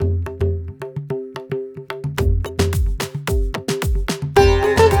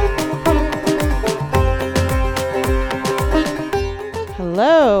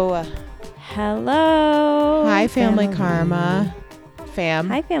Family Karma fam.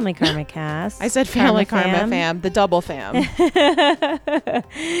 Hi, Family Karma cast. I said Family Karma fam, the double fam.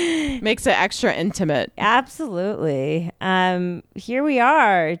 Makes it extra intimate. Absolutely. Here we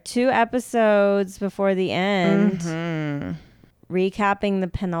are, 2 episodes before the end, recapping the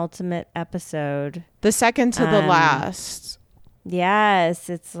penultimate episode. The second to the last. Yes,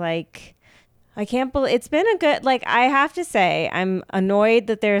 it's like, I can't believe it's been a good, like, I have to say, I'm annoyed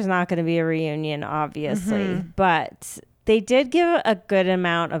that there's not going to be a reunion, obviously, but they did give a good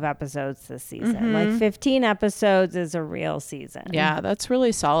amount of episodes this season. Like 15 episodes is a real season. Yeah, that's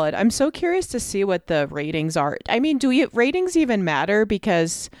really solid. I'm so curious to see what the ratings are. I mean, ratings even matter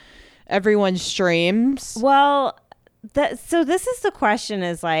because everyone streams? Well, so this is the question,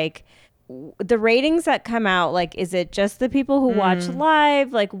 is like, the ratings that come out, like, is it just the people who watch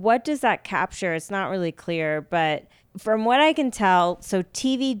live? Like, what does that capture? It's not really clear, but from what I can tell, so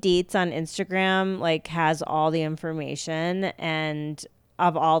TV Deets on Instagram, like, has all the information and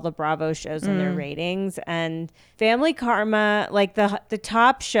of all the Bravo shows and their ratings. And Family Karma, like, the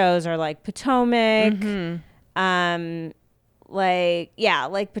top shows are like Potomac.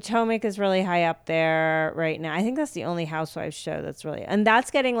 Like Potomac is really high up there right now. I think that's the only Housewives show that's really, and that's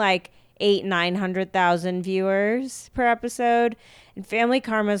getting like 900,000 viewers per episode. And Family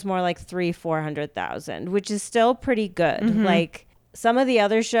Karma is more like 400,000, which is still pretty good. Like, some of the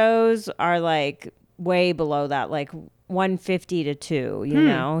other shows are like way below that, like 150 to 2, you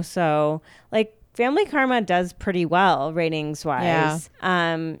know? So like Family Karma does pretty well ratings wise.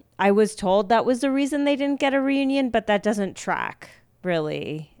 Yeah. I was told that was the reason they didn't get a reunion, but that doesn't track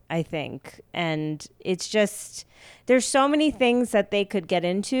really, I think. And it's just, there's so many things that they could get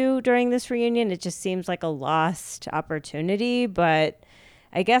into during this reunion. It just seems like a lost opportunity. But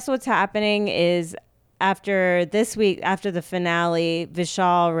I guess what's happening is after this week, after the finale,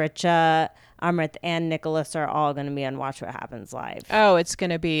 Vishal, Richa, Amrit, and Nicholas are all going to be on Watch What Happens Live. Oh, it's going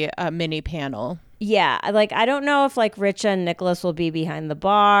to be a mini panel. Yeah, like, I don't know if like Richa and Nicholas will be behind the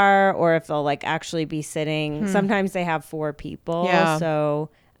bar or if they'll like actually be sitting. Sometimes they have 4 people. Yeah.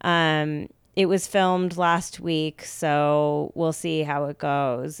 So it was filmed last week, so we'll see how it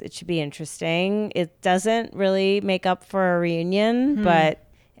goes. It should be interesting. It doesn't really make up for a reunion, but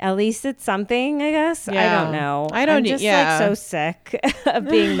at least it's something, I guess. Yeah. I don't know. I'm just like so sick of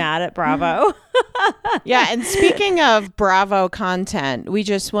being mad at Bravo. Yeah, and speaking of Bravo content, we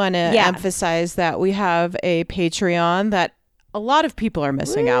just want to emphasize that we have a Patreon that a lot of people are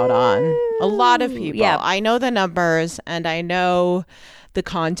missing out on. A lot of people. Yeah. I know the numbers and I know the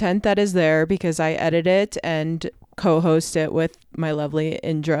content that is there because I edit it and co-host it with my lovely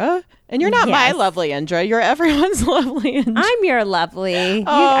Indra. And you're not my lovely Indra. You're everyone's lovely Indra. I'm your lovely.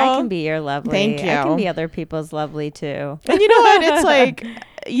 I can be your lovely. Thank you. I can be other people's lovely too. And you know what? It's like,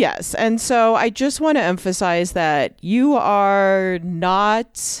 yes. And so I just want to emphasize that you are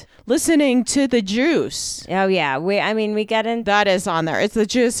not listening to the juice. Oh yeah, we get in. That is on there. It's the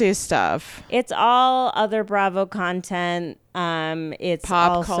juicy stuff. It's all other Bravo content. It's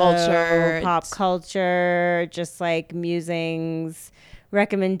pop culture, just like musings,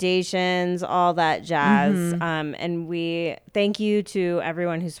 recommendations, all that jazz. And we thank you to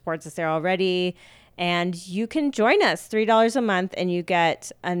everyone who supports us there already. And you can join us $3 a month and you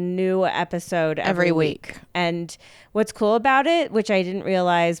get a new episode every week. And what's cool about it, which I didn't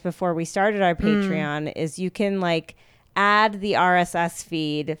realize before we started our Patreon, is you can like add the RSS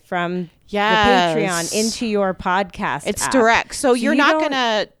feed from the Patreon into your podcast It's app. direct. So you're not going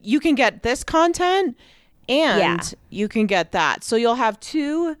to, you can get this content and you can get that. So you'll have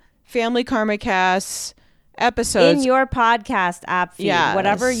 2 Family Karma casts episodes in your podcast app feed.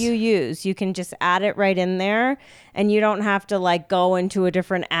 Whatever you use, you can just add it right in there, and you don't have to like go into a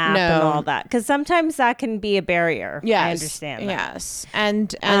different app and all that, because sometimes that can be a barrier. I understand that.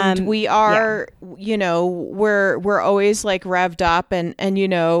 And we are you know, we're always like revved up and you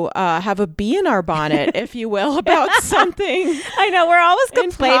know, have a bee in our bonnet, if you will, about something. I know, we're always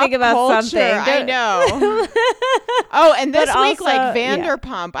complaining about culture. something. I know. Oh, and this week, like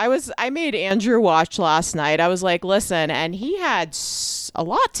Vanderpump, I made Andrew watch last night. I was like, listen, and he had a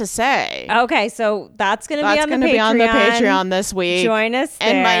lot to say. Okay, so that's going to be on the Patreon this week. Join us there.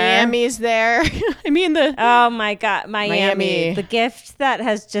 And Miami's there. I mean, oh my God, Miami. The gift that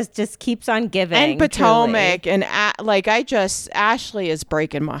has just keeps on giving. And Potomac. Truly. And Ashley is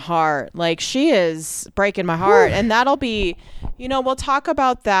breaking my heart. Like, she is breaking my heart. And that'll be, you know, we'll talk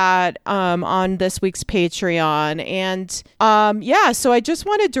about that on this week's Patreon. And so I just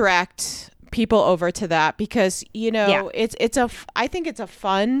want to direct people over to that because, I think it's a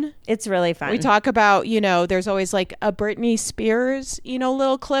fun. It's really fun. We talk about, there's always like a Britney Spears,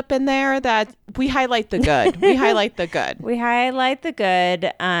 little clip in there that we highlight the good. We highlight the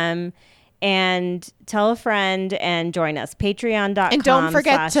good. And tell a friend and join us. Patreon.com. And don't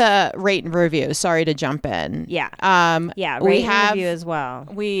forget to rate and review. Sorry to jump in. Yeah. Rate and review as well.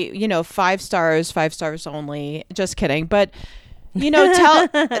 5 stars only. Just kidding. But, tell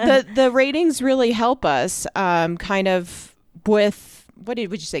the ratings really help us kind of with, would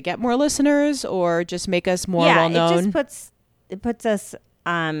you say, get more listeners or just make us more well known? It puts us,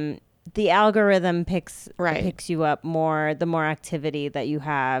 the algorithm picks you up more, the more activity that you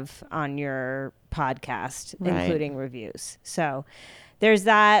have on your podcast, including reviews. So there's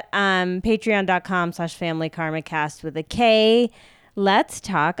that. Patreon.com/FamilyKarmaCast with a K. Let's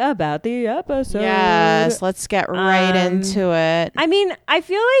talk about the episode. Yes, let's get right into it. I mean, I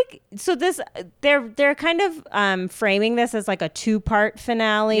feel like they're kind of framing this as like a 2-part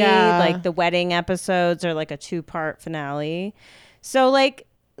finale. Yeah. Like the wedding episodes are like a 2-part finale. So like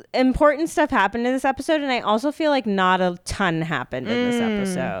important stuff happened in this episode, and I also feel like not a ton happened in this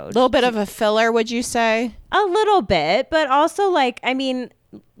episode. A little bit of a filler, would you say? A little bit, but also like, I mean,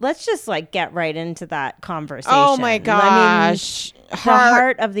 let's just like get right into that conversation. Oh my gosh. The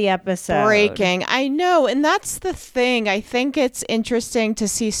heart of the episode. Breaking. I know. And that's the thing. I think it's interesting to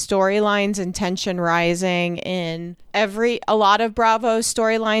see storylines and tension rising in a lot of Bravo's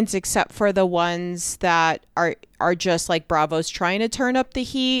storylines, except for the ones that are just like Bravo's trying to turn up the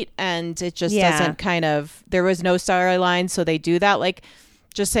heat, and it just doesn't there was no storyline, so they do that. Like,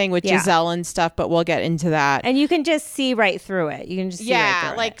 just saying with Giselle and stuff, but we'll get into that. And you can just see right through it. You can just see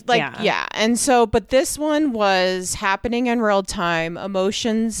right through it. And so, but this one was happening in real time.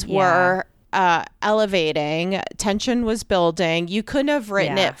 Emotions were elevating. Tension was building. You couldn't have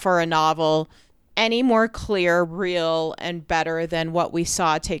written it for a novel any more clear, real, and better than what we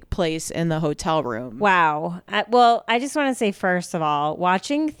saw take place in the hotel room. Wow. Well, I just want to say, first of all,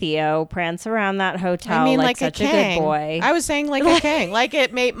 watching Theo prance around that hotel like such a good boy. I was saying like a king. Like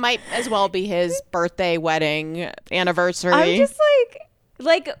it might as well be his birthday, wedding, anniversary. I'm just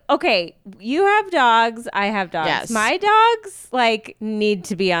like, okay, you have dogs, I have dogs. Yes. My dogs like need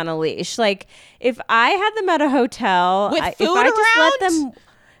to be on a leash. Like if I had them at a hotel, with food around?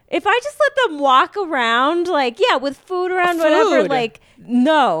 If I just let them walk around, like, with food around, whatever, like,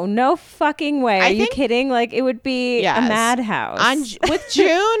 no fucking way. Are you kidding? Like, it would be a madhouse. With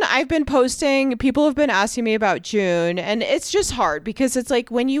June, I've been posting, people have been asking me about June, and it's just hard because it's like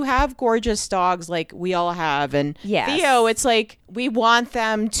when you have gorgeous dogs like we all have, and Theo, it's like we want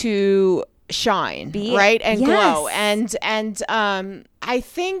them to shine, right? And glow. And I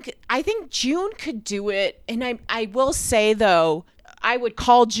think June could do it. And I will say, though, I would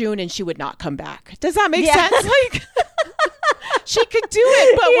call June and she would not come back. Does that make sense? Like, she could do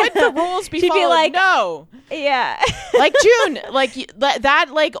it, but would the rules be followed? Be like, no. Yeah. Like June, like that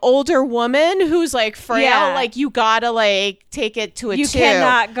like older woman who's like frail, like you gotta like take it to a 2. You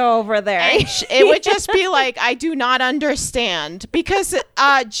cannot go over there. And it would just be like, I do not understand, because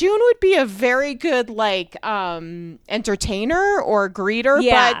June would be a very good like entertainer or greeter,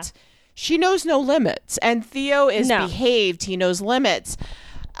 but she knows no limits, and Theo is behaved. He knows limits.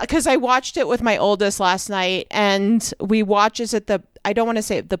 Because I watched it with my oldest last night, and we watch I don't want to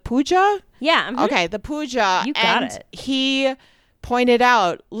say it, the puja. Yeah. Mm-hmm. Okay, the puja. You got it. He pointed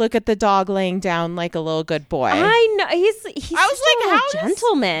out, look at the dog laying down like a little good boy. I know. He's I was like, how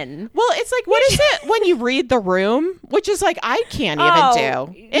gentleman. Well, it's like, what is it when you read the room? Which is like, I can't even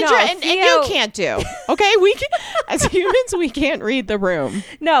do. And you can't do. Okay? We can, as humans, we can't read the room.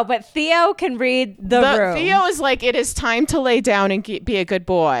 No, but Theo can read the room. Theo is like, it is time to lay down and be a good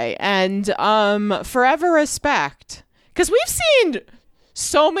boy. And forever respect. Because we've seen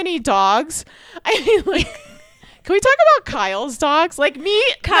so many dogs. I mean, like... Can we talk about Kyle's dogs? Like me,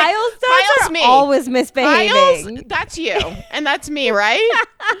 Kyle's dogs are always misbehaving. That's you, and that's me, right?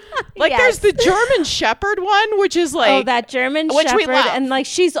 Like there's the German Shepherd one, which is like that German Shepherd, and like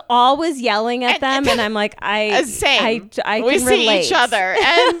she's always yelling at them, and I'm like, I can we see relate. each other,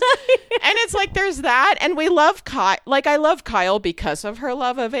 and it's like there's that, and we love Kyle. Like I love Kyle because of her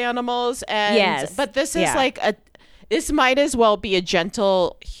love of animals, and but this is like this might as well be a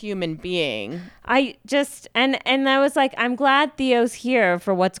gentle human being. I just and I was like, I'm glad Theo's here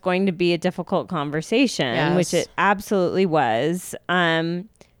for what's going to be a difficult conversation, which it absolutely was.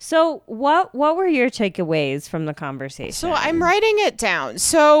 So what were your takeaways from the conversation? So I'm writing it down.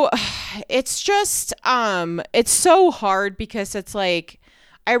 So it's just it's so hard because it's like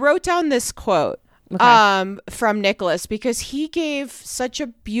I wrote down this quote. from Nicholas, because he gave such a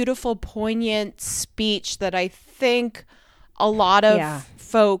beautiful, poignant speech that I think a lot of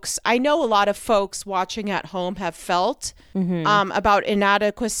folks, I know a lot of folks watching at home have felt about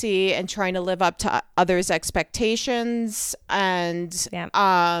inadequacy and trying to live up to others' expectations and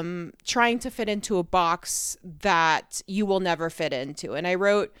trying to fit into a box that you will never fit into. And I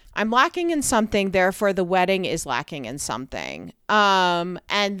wrote, I'm lacking in something, therefore the wedding is lacking in something.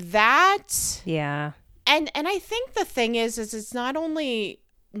 And that... Yeah. And I think the thing is it's not only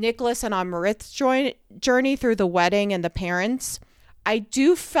Nicholas and Amrit's journey through the wedding and the parents. I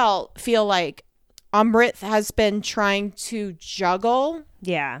do feel like Amrit has been trying to juggle.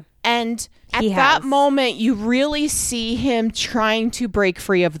 Yeah. And at that moment, you really see him trying to break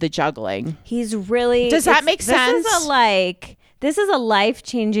free of the juggling. He's really... Does that make sense? This is a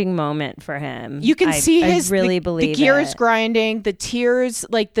life-changing moment for him. You can see believe the gears grinding, the tears,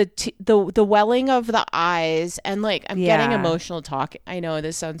 like the welling of the eyes, and like I'm getting emotional talking. I know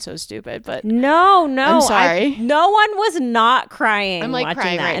this sounds so stupid, but no, I'm sorry. No one was not crying. I'm like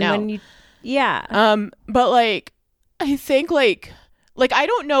crying that. right and now. But like I think like I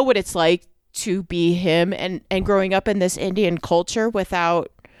don't know what it's like to be him and growing up in this Indian culture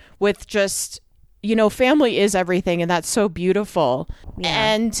with just, you know, family is everything, and that's so beautiful. Yeah.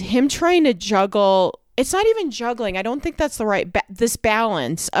 And him trying to juggle, it's not even juggling. I don't think that's the right, this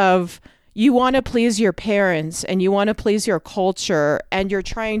balance of you want to please your parents and you want to please your culture, and you're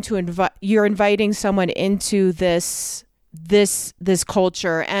trying to you're inviting someone into this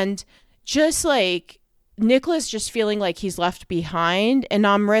culture, and just like Nicholas just feeling like he's left behind, and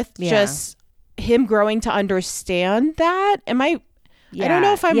Amrit just him growing to understand that. I don't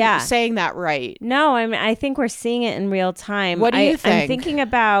know if I'm saying that right. No, I think we're seeing it in real time. What do you think? I'm thinking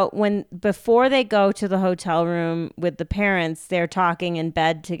about before they go to the hotel room with the parents, they're talking in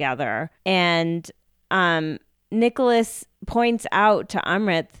bed together. And Nicholas points out to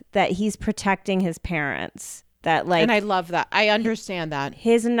Amrit that he's protecting his parents. And I love that. I understand that.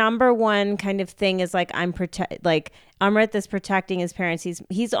 His number one kind of thing is like Amrit is protecting his parents.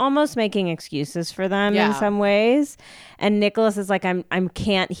 He's almost making excuses for them in some ways. And Nicholas is like, I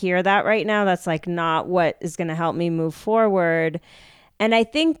can't hear that right now. That's like not what is going to help me move forward. And I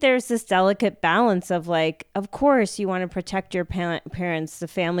think there's this delicate balance of like, of course you want to protect your parents, the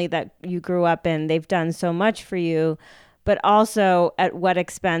family that you grew up in. They've done so much for you. But also at what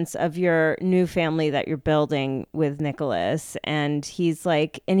expense of your new family that you're building with Nicholas. And he's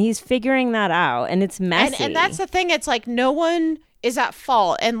figuring that out, and it's messy. And that's the thing. It's like no one is at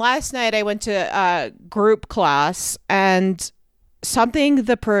fault. And last night I went to group class, and something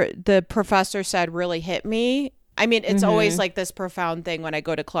the professor said really hit me. I mean, it's always like this profound thing when I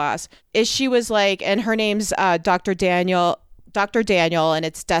go to class. She was like, and her name's Dr. Daniel, and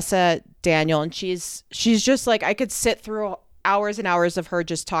it's Dessa Daniel, and she's just like, I could sit through hours and hours of her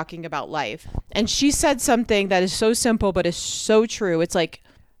just talking about life. And she said something that is so simple but is so true. It's like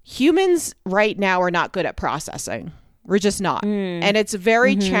humans right now are not good at processing. We're just not. And it's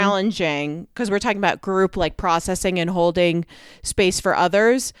very challenging because we're talking about group, like processing and holding space for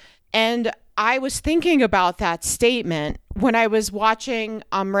others. And I was thinking about that statement when I was watching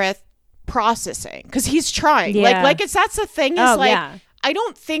Amrit processing, because he's trying that's the thing is I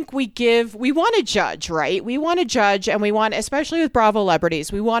don't think we want to judge, right? We want to judge, and we want, especially with Bravo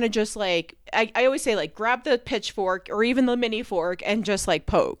celebrities, we want to just like, I always say like grab the pitchfork or even the mini fork and just like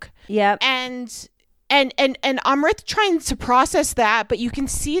poke. Yep. And Amrit trying to process that, but you can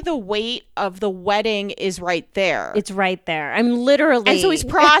see the weight of the wedding is right there. It's right there. I'm literally. And so he's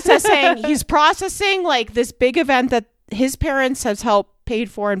processing like this big event that his parents have helped paid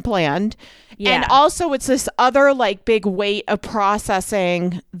for and planned. Yeah. And also it's this other like big weight of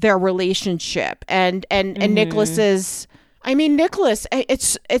processing their relationship and Nicholas's, Nicholas,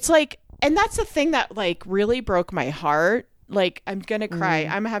 it's like, and that's the thing that like really broke my heart. Like I'm gonna cry.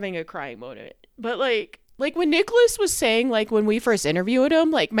 I'm having a crying moment. But like when Nicholas was saying, like when we first interviewed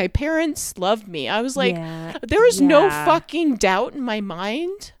him, like my parents loved me. I was like, there is no fucking doubt in my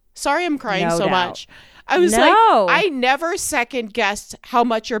mind. Sorry, I'm crying much. I was like, I never second guessed how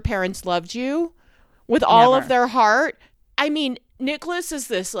much your parents loved you with all of their heart. I mean, Nicholas is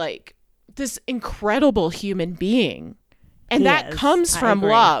this incredible human being. And that comes from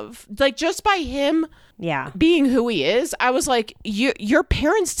love. Like just by him being who he is, I was like, your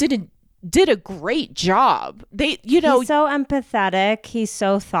parents did a great job. He's so empathetic. He's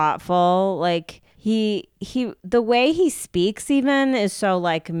so thoughtful. Like he the way he speaks even is so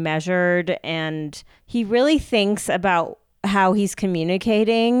like measured, and he really thinks about how he's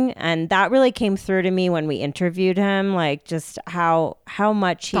communicating, and that really came through to me when we interviewed him, like just how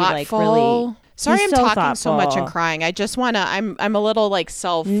much he thoughtful, like really Sorry, He's I'm so talking thoughtful. so much and crying. I just want to. I'm a little like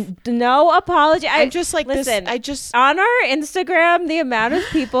self. No apology. I'm just like listen, this. I just on our Instagram, the amount of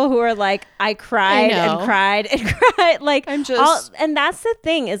people who are like, I cried and cried and cried. Like, I'm just, and that's the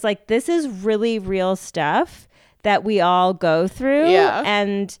thing is like, this is really real stuff that we all go through. Yeah.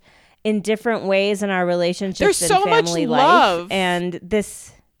 And in different ways in our relationships. There's so and family much life. love. And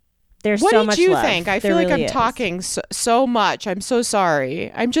there's what so much did you love. think? I there feel like really I'm is. talking so much. I'm so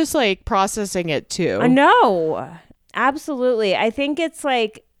sorry. I'm just like processing it too. No, absolutely. I think it's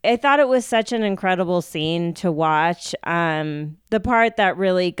like, I thought it was such an incredible scene to watch. The part that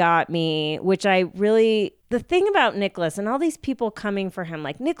really got me, the thing about Nicholas and all these people coming for him,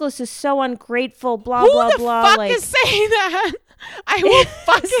 like Nicholas is so ungrateful, blah, Who blah, the blah. fuck like, is saying that? I will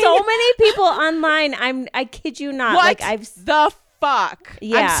fucking so many people online. I kid you not. What like the fuck?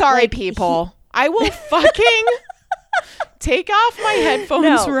 Yeah, I'm sorry, like, people. I will fucking take off my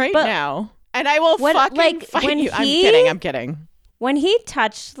headphones right now, and I will fucking fight you. I'm kidding. When he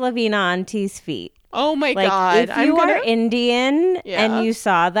touched Lavina Auntie's feet, oh my god! If you are Indian and you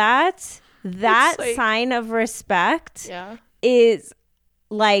saw that like, sign of respect yeah. is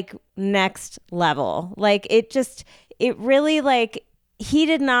like next level. Like it really like he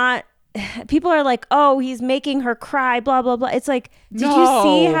did not. People are like, oh, he's making her cry, blah, blah, blah. It's like, did you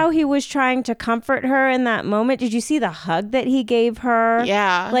see how he was trying to comfort her in that moment? Did you see the hug that he gave her?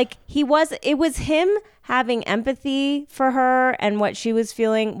 Yeah. Like it was him having empathy for her and what she was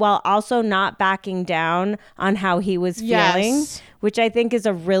feeling while also not backing down on how he was feeling, which I think is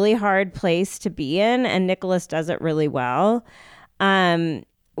a really hard place to be in. And Nicholas does it really well. One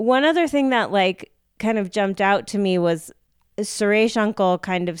other thing that like kind of jumped out to me was Suresh uncle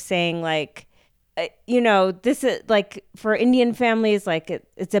kind of saying like, this is like for Indian families, like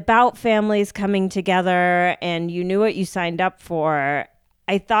it's about families coming together and you knew what you signed up for.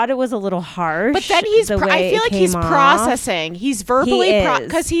 I thought it was a little harsh. But then I feel like he's processing. He's verbally,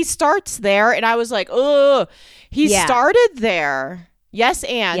 because he starts there and I was like, oh, he started there. Yes.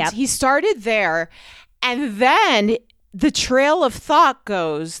 And he started there. And then the trail of thought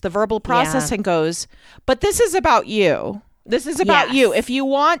goes, the verbal processing goes, but this is about you. This is about you. If you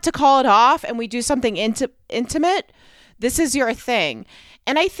want to call it off and we do something intimate, this is your thing.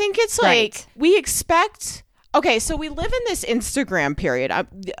 And I think it's like we expect. Okay, so we live in this Instagram period.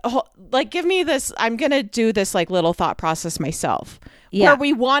 Give me this. I'm going to do this like little thought process myself. Where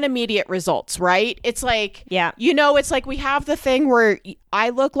we want immediate results, right? It's like, it's like we have the thing where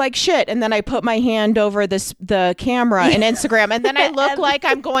I look like shit and then I put my hand over the camera in Instagram and then I look like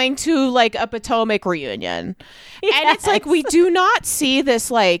I'm going to like a Potomac reunion. Yes. And it's like we do not see this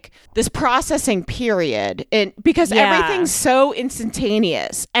like this processing period because everything's so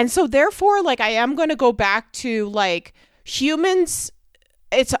instantaneous. And so therefore like I am going to go back to like humans.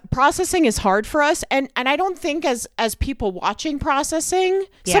 It's processing is hard for us, and I don't think as people watching processing,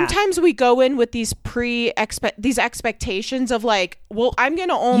 sometimes we go in with these expectations of like, well, I'm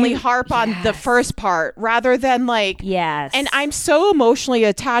gonna only harp on the first part rather than like and I'm so emotionally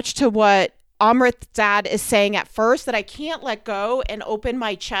attached to what Amrit's dad is saying at first that I can't let go and open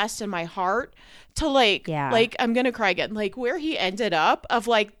my chest and my heart to like I'm gonna cry again, like where he ended up of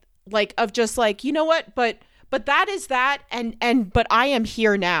of just like, you know what, but that is that, but I am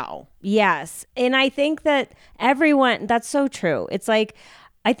here now. Yes. And I think that that's so true. It's like,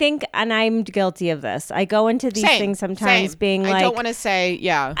 I think, and I'm guilty of this, I go into these things sometimes being like, I don't want to say,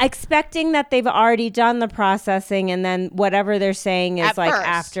 expecting that they've already done the processing and then whatever they're saying is first.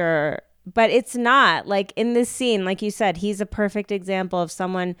 After, but it's not. Like in this scene, like you said, he's a perfect example of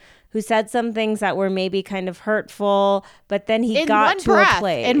someone who said some things that were maybe kind of hurtful, but then he got to a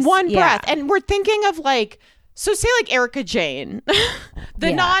place. In one breath. And we're thinking of like, so say like Erika Jayne,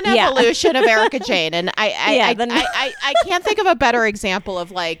 the non-evolution of Erika Jayne. And I can't think of a better example of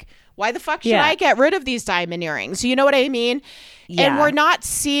like, why the fuck should I get rid of these diamond earrings? You know what I mean? Yeah. And we're not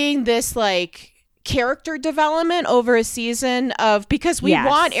seeing this like character development over a season because we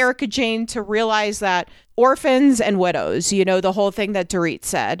want Erika Jayne to realize that orphans and widows, the whole thing that Dorit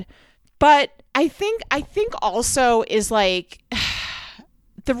said. But I think also is like,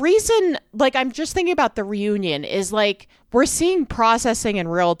 the reason, like, I'm just thinking about the reunion is like we're seeing processing in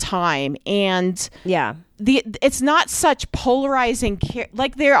real time, and it's not such polarizing.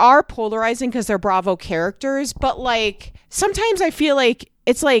 Like they are polarizing because they're Bravo characters, but like sometimes I feel like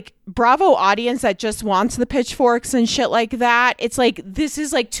it's like Bravo audience that just wants the pitchforks and shit like that. It's like this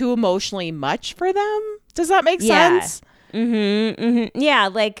is like too emotionally much for them. Does that make sense? Yeah,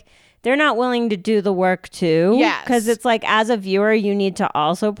 like. They're not willing to do the work too. Yes. Because it's like, as a viewer, you need to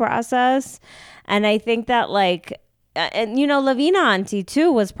also process. And I think that like, and Lavina Auntie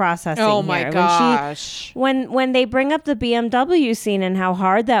too was processing. Oh my gosh! When they bring up the BMW scene and how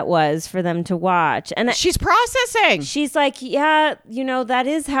hard that was for them to watch, and she's processing. She's like, yeah, that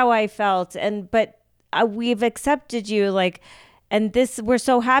is how I felt, but we've accepted you, like, and we're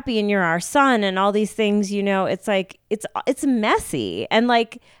so happy, and you're our son, and all these things. It's like it's messy, and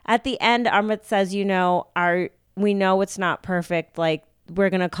like at the end, Amrit says, we know it's not perfect, like we're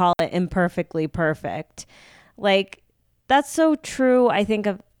gonna call it imperfectly perfect. Like, that's so true, I think,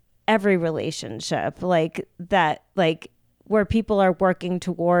 of every relationship, like that, like where people are working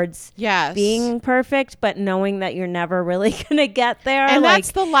towards being perfect, but knowing that you're never really gonna get there. And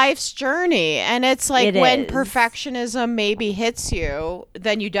that's the life's journey. And it's like when perfectionism maybe hits you,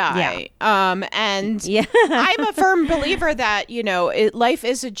 then you die. I'm a firm believer that, life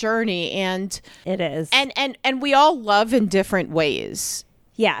is a journey, and it is. And we all love in different ways.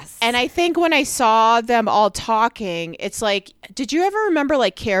 Yes. And I think when I saw them all talking, it's like, did you ever remember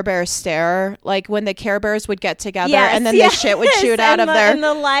like Care Bear Stare? Like when the Care Bears would get together and then the shit would shoot out of there. And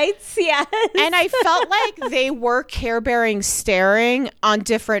the lights, yes. And I felt like they were Care Bearing staring on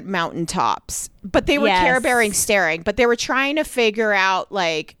different mountaintops. But they were Care Bearing staring. But they were trying to figure out,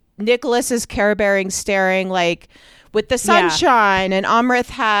 like, Nicholas is Care Bearing staring, like, with the sunshine, and Amrit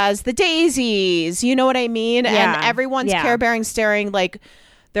has the daisies. You know what I mean? Yeah. And everyone's Care Bearing staring, like,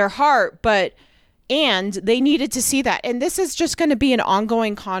 their heart, and they needed to see that. And this is just going to be an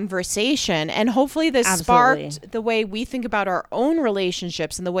ongoing conversation. And hopefully this sparked the way we think about our own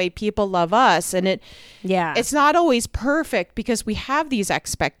relationships and the way people love us. And it's not always perfect because we have these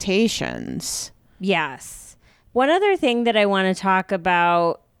expectations. Yes. One other thing that I want to talk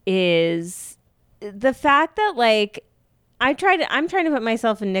about is the fact that, like, I'm trying to put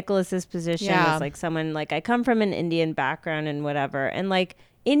myself in Nicholas's position as like someone, like, I come from an Indian background and whatever, and like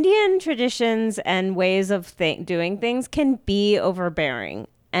Indian traditions and ways of doing things can be overbearing.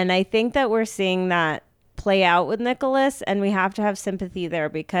 And I think that we're seeing that play out with Nicholas, and we have to have sympathy there,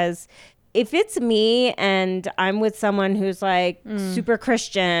 because if it's me and I'm with someone who's like super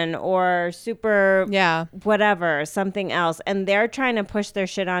Christian or super whatever, something else, and they're trying to push their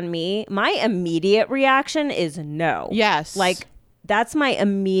shit on me, my immediate reaction is no. Yes. Like, that's my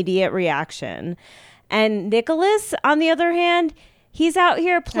immediate reaction. And Nicholas, on the other hand, he's out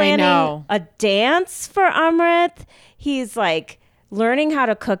here planning a dance for Amrit. He's like learning how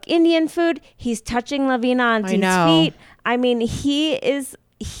to cook Indian food. He's touching Lavina Auntie's feet. I mean,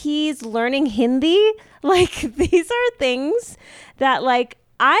 he's learning Hindi. Like, these are things that, like,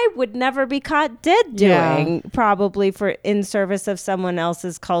 I would never be caught dead doing, probably in service of someone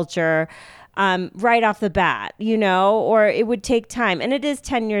else's culture, right off the bat, or it would take time. And it is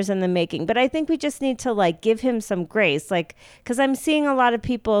 10 years in the making. But I think we just need to, like, give him some grace, like, because I'm seeing a lot of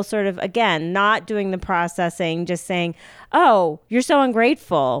people sort of, again, not doing the processing, just saying, oh, you're so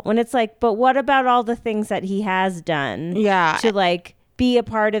ungrateful. When it's like, but what about all the things that he has done to, like, be a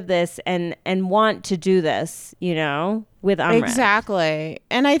part of this and want to do this, with Amrit. Exactly.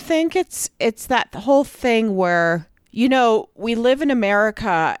 And I think it's that whole thing where, we live in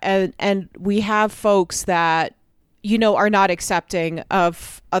America, and we have folks that, are not accepting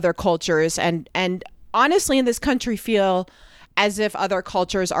of other cultures, and honestly in this country feel as if other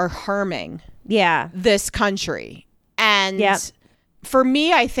cultures are harming this country. And for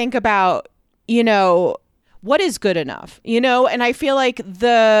me, I think about, what is good enough, and I feel like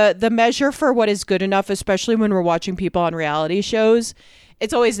the measure for what is good enough, especially when we're watching people on reality shows,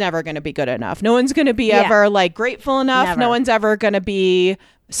 it's always never going to be good enough. No one's going to be ever like grateful enough. Never. No one's ever going to be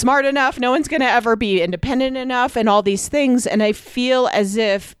smart enough. No one's going to ever be independent enough, and all these things. And I feel as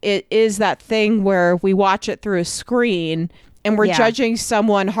if it is that thing where we watch it through a screen and we're judging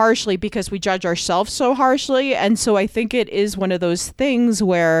someone harshly because we judge ourselves so harshly. And so I think it is one of those things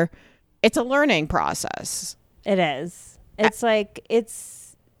where it's a learning process. It is. It's like,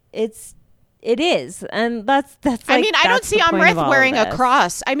 it is. And that's like, I mean, I don't see Amrit wearing a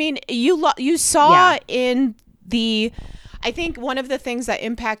cross. I mean, you saw in I think one of the things that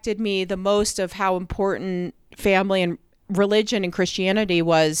impacted me the most of how important family and religion and Christianity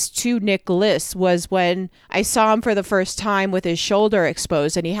was to Nicholas was when I saw him for the first time with his shoulder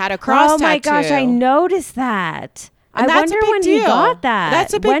exposed, and he had a cross tattoo. Oh my gosh, I noticed that. And I wonder when he got that.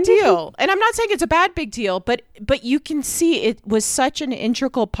 That's a big deal. And I'm not saying it's a bad big deal, but you can see it was such an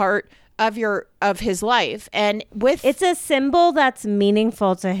integral part of his life, and it's a symbol that's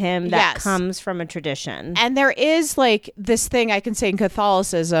meaningful to him that comes from a tradition. And there is like this thing I can say in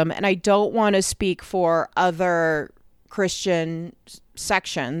Catholicism, and I don't want to speak for other Christian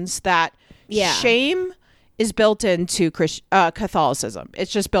sections, that shame is built into Catholicism.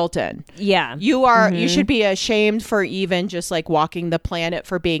 It's just built in. Yeah. You should be ashamed for even just like walking the planet,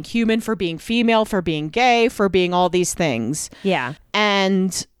 for being human, for being female, for being gay, for being all these things. Yeah.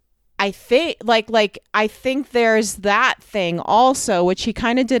 And I think I think there's that thing also, which he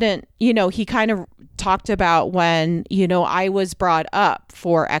kind of didn't, he kind of talked about when, I was brought up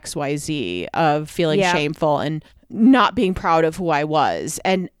for XYZ of feeling shameful and not being proud of who I was.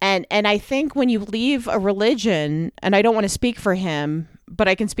 And I think when you leave a religion, and I don't want to speak for him, but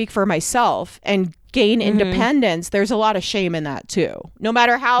I can speak for myself, and gain independence, there's a lot of shame in that too. No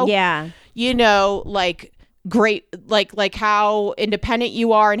matter how, great, like how independent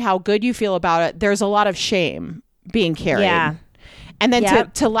you are and how good you feel about it, there's a lot of shame being carried. Yeah. And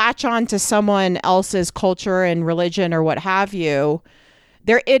then to latch on to someone else's culture and religion or what have you,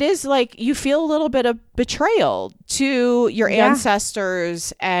 it is like you feel a little bit of betrayal to your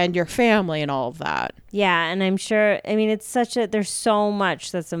ancestors and your family and all of that. Yeah. And I'm sure, there's so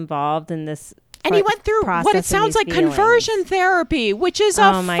much that's involved in this. And he went through what it sounds like feelings. Conversion therapy, which is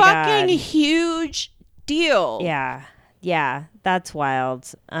a fucking huge deal. Yeah. That's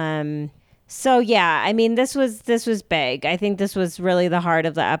wild. So yeah, this was big. I think this was really the heart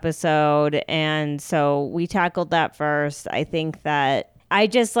of the episode. And so we tackled that first. I think that I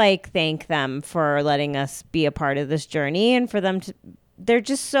just thank them for letting us be a part of this journey, and for them to, they're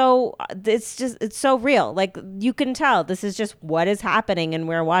just so, it's so real. Like, you can tell this is just what is happening and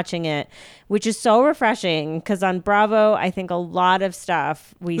we're watching it, which is so refreshing, because on Bravo, I think a lot of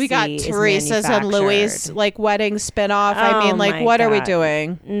stuff we got Teresa's and Louis wedding spinoff. What are we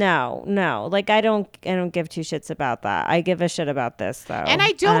doing? No. I don't give two shits about that. I give a shit about this though. And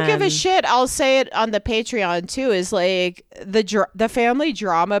I don't give a shit. I'll say it on the Patreon too, is the family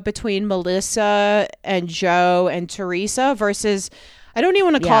drama between Melissa and Joe and Teresa versus, I don't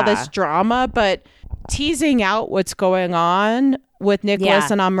even want to call this drama, but teasing out what's going on with Nicholas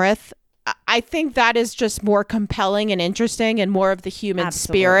and Amrit. I think that is just more compelling and interesting and more of the human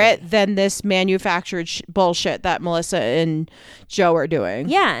spirit than this manufactured bullshit that Melissa and Joe are doing.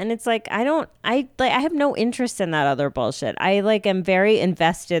 Yeah. And it's like, I have no interest in that other bullshit. I am very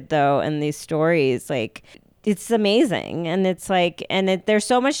invested though in these stories. It's amazing, and it's there's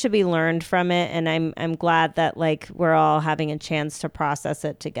so much to be learned from it, and I'm glad that we're all having a chance to process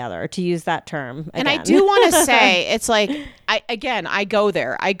it together, to use that term again. And I do want to say, it's I go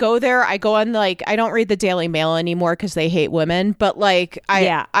there. I go on, I don't read the Daily Mail anymore because they hate women, but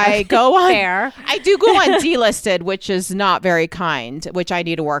I go on. Fair. I do go on Delisted, which is not very kind, which I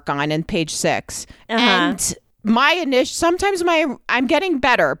need to work on, in page 6. And I'm getting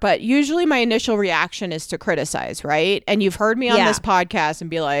better, but usually my initial reaction is to criticize, right? And you've heard me on this podcast and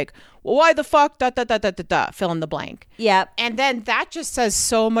be like, well, why the fuck, fill in the blank. Yep. And then that just says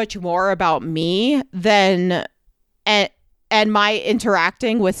so much more about me than, and my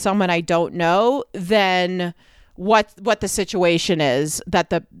interacting with someone I don't know than what the situation is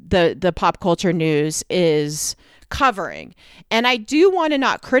that the pop culture news is covering. And I do want to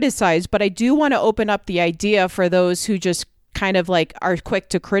not criticize, but I do want to open up the idea for those who just kind of are quick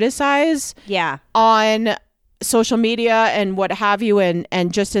to criticize on social media and what have you,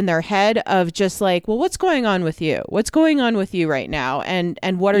 and just in their head of just well, what's going on with you? What's going on with you right now? And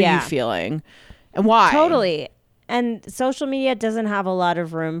what are you feeling? And why? Totally. And social media doesn't have a lot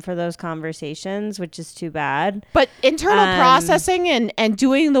of room for those conversations, which is too bad. But internal processing and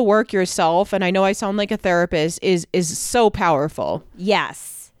doing the work yourself, and I know I sound like a therapist, is so powerful.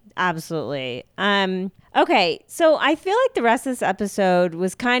 Yes, absolutely. Okay, so I feel like the rest of this episode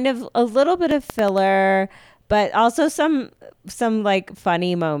was kind of a little bit of filler, but also some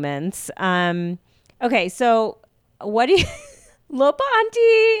funny moments. Okay, so what do you... Lopa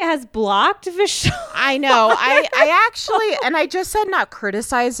Auntie has blocked Vishal. I know. I actually, and I just said not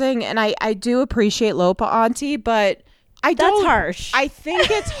criticizing, and I do appreciate Lopa Auntie, but that's harsh. I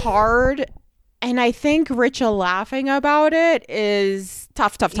think it's hard, and I think Richa laughing about it is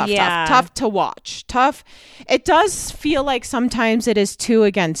tough to watch. Tough. It does feel like sometimes it is 2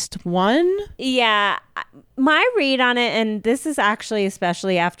 against 1. Yeah. My read on it, and this is actually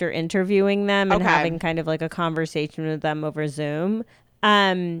especially after interviewing them and having kind of a conversation with them over Zoom.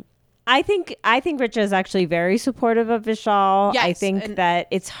 I think Richa is actually very supportive of Vishal. Yes, I think that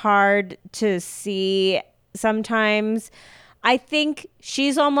it's hard to see sometimes. I think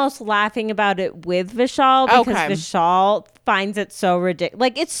she's almost laughing about it with Vishal because Vishal finds it so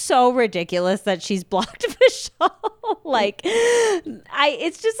ridiculous. It's so ridiculous that she's blocked Vishal.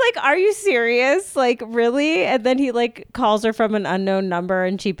 It's just are you serious? Really? And then he calls her from an unknown number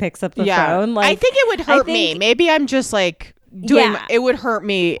and she picks up the phone. I think it would hurt me. Maybe I'm just it would hurt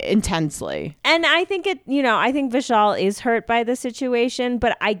me intensely. And I think I think Vishal is hurt by the situation,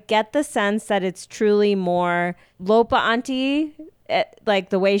 but I get the sense that it's truly more Lopa auntie, like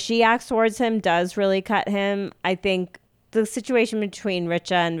the way she acts towards him does really cut him. I think the situation between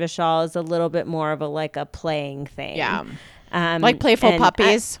Richa and Vishal is a little bit more of a playing thing. Yeah. Like playful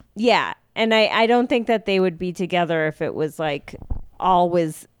puppies. And I don't think that they would be together if it was like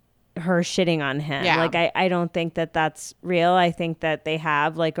always her shitting on him. Yeah. Like, I don't think that that's real. I think that they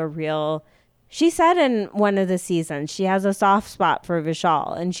have like a real... She said in one of the seasons she has a soft spot for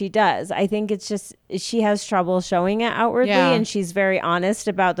Vishal, and she does. I think it's just she has trouble showing it outwardly, and she's very honest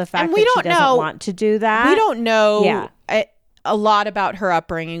about the fact that she doesn't want to do that. We don't know a lot about her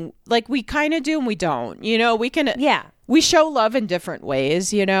upbringing. Like, we kind of do and we don't. You know, we can... Yeah. We show love in different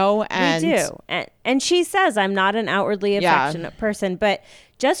ways, you know? And we do. And she says, I'm not an outwardly affectionate person. But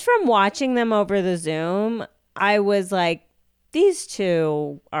just from watching them over the Zoom, I was like, these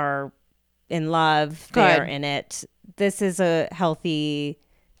two are in love. They're in it. This is a healthy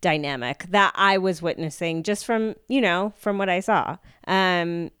dynamic that I was witnessing just from what I saw.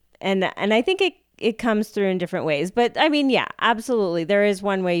 And I think it comes through in different ways. But I mean, yeah, absolutely. There is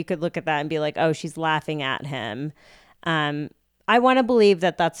one way you could look at that and be like, oh, she's laughing at him. I want to believe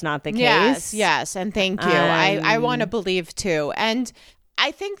that that's not the case. Yes. And thank you. I want to believe too. And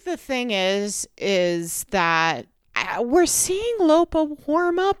I think the thing is that we're seeing Lopa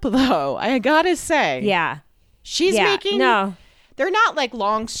warm up though. I gotta say. Yeah. She's making... No. They're not like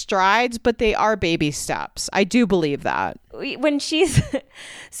long strides, but they are baby steps. I do believe that. When he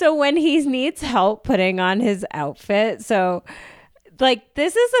needs help putting on his outfit. So like,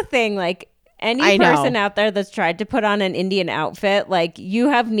 this is a thing, like, any person out there that's tried to put on an Indian outfit, like, you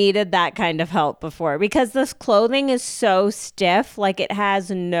have needed that kind of help before, because this clothing is so stiff, like it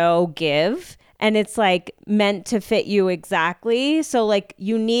has no give, and it's like meant to fit you exactly. So like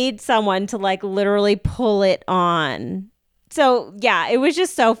you need someone to like literally pull it on. So yeah, it was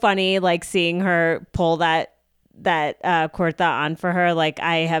just so funny, like seeing her pull that kurta on for her. Like,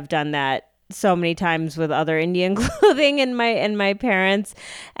 I have done that so many times with other Indian clothing and my parents,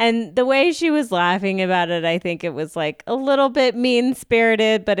 and the way she was laughing about it, I think it was like a little bit mean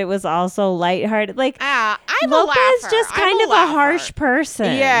spirited, but it was also lighthearted. Like, Lopa is just kind of a harsh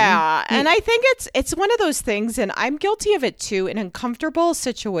person. Yeah, and I think it's one of those things, and I'm guilty of it too, in uncomfortable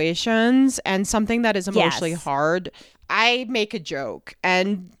situations and something that is emotionally hard. I make a joke,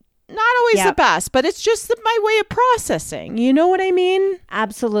 and not always the best, but it's just my way of processing. You know what I mean?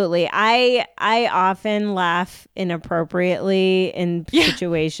 Absolutely. I often laugh inappropriately in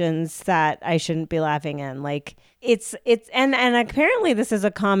situations that I shouldn't be laughing in. Like, it's and apparently this is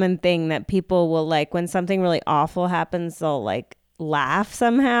a common thing that people will, like, when something really awful happens, they'll like laugh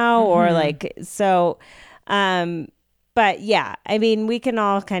somehow or like, so but yeah, I mean, we can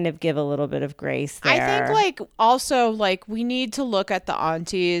all kind of give a little bit of grace there. I think like also like we need to look at the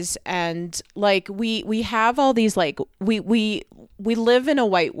aunties, and like we have all these, like we live in a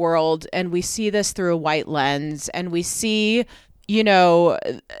white world, and we see this through a white lens, and we see, you know,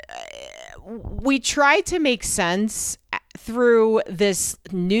 we try to make sense through this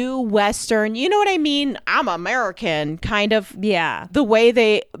new Western, you know what I mean? I'm American kind of, the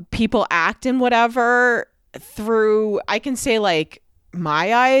way people act and whatever, through, I can say, like,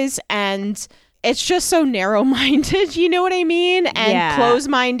 my eyes, and it's just so narrow-minded, you know what I mean? And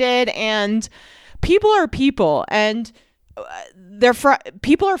close-minded, and people are people, and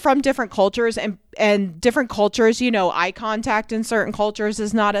people are from different cultures, and different cultures, you know, eye contact in certain cultures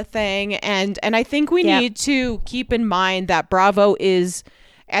is not a thing, and I think we need to keep in mind that Bravo is,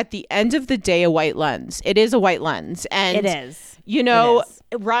 at the end of the day, a white lens. It is a white lens, and it is. You know,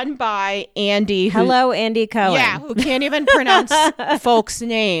 run by Andy. Hello, Andy Cohen. Yeah, who can't even pronounce folks'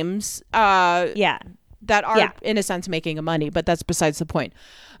 names. That are, in a sense, making money, but that's besides the point.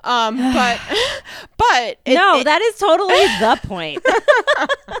 But that is totally the point.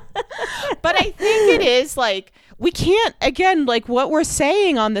 But I think it is like, we can't, again, like what we're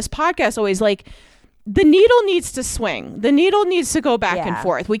saying on this podcast always, like, the needle needs to swing. The needle needs to go back and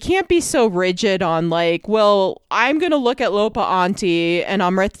forth. We can't be so rigid on like, well, I'm going to look at Lopa auntie and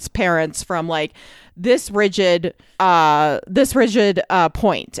Amrit's parents from like this rigid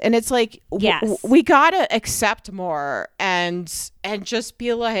point. And it's like, we got to accept more and just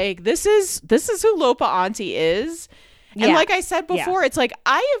be like, this is who Lopa auntie is. And like I said before, it's like,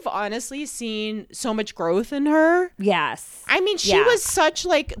 I have honestly seen so much growth in her. Yes. I mean, she was such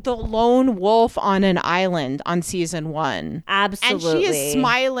like the lone wolf on an island on season 1. Absolutely. And she is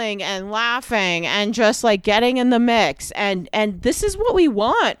smiling and laughing and just like getting in the mix. And this is what we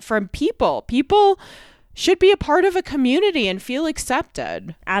want from people. People should be a part of a community and feel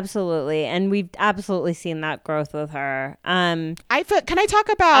accepted. Absolutely. And we've absolutely seen that growth with her. Can I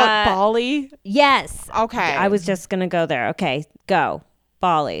talk about Bali? Yes. Okay. I was just going to go there. Okay, go.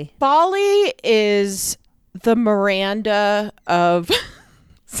 Bali. Bali is the Miranda of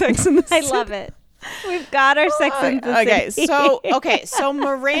Sex and the City. I love it. We've got our Sex and the City. So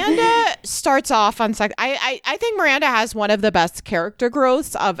Miranda starts off on sex. I think Miranda has one of the best character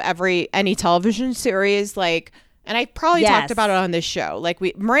growths of any television series. Like, and I probably talked about it on this show. Like,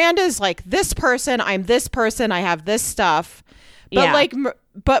 Miranda's like, this person, I'm this person, I have this stuff. But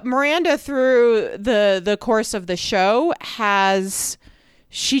but Miranda through the course of the show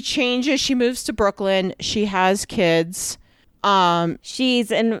she changes. She moves to Brooklyn. She has kids.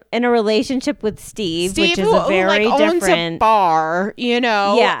 She's in a relationship with Steve, which is a very different, owns a bar,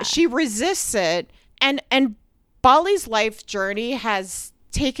 Yeah. She resists it. And Bali's life journey has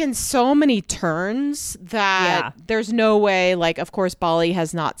taken so many turns that there's no way, like, of course, Bali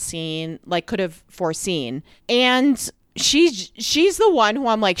has not seen, like, could have foreseen. And she's the one who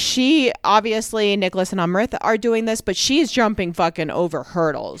I'm like, she obviously, Nicholas and Amrita are doing this, but she's jumping fucking over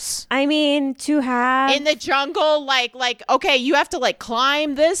hurdles. I mean, to have in the jungle, like okay, you have to like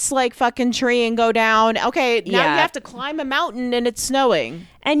climb this like fucking tree and go down. Okay, now you have to climb a mountain and it's snowing.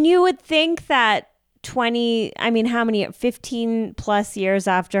 And you would think that 15 plus years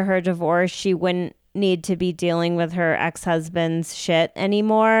after her divorce, she wouldn't need to be dealing with her ex-husband's shit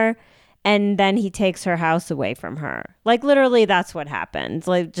anymore. And then he takes her house away from her. Like, literally, that's what happened.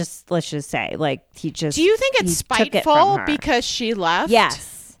 Like, let's just say, like, he just. Do you think it's spiteful because she left?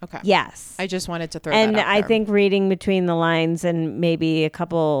 Yes. Okay. Yes. I just wanted to throw that out there. And I think reading between the lines and maybe a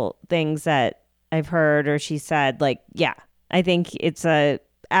couple things that I've heard or she said, like, yeah, I think it's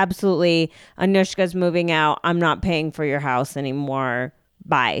absolutely Anushka's moving out. I'm not paying for your house anymore.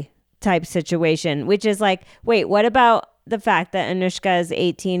 Bye type situation, which is like, wait, what about the fact that Anushka is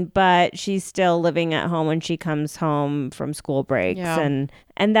 18, but she's still living at home when she comes home from school breaks, and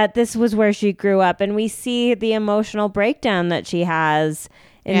that this was where she grew up, and we see the emotional breakdown that she has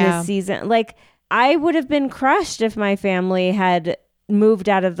in this season. Like, I would have been crushed if my family had moved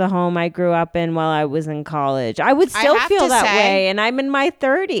out of the home I grew up in while I was in college. I would still feel that way, and I'm in my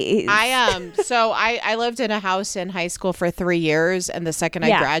 30s. So I lived in a house in high school for 3 years, and the second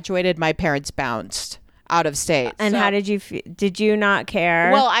I graduated, my parents bounced out of state. And how did you did you not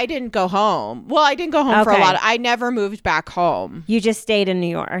care? Well, I didn't go home. For a lot. I never moved back home. You just stayed in New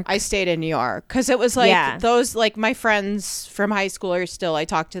York. I stayed in New York because it was like those, like, my friends from high school are still, I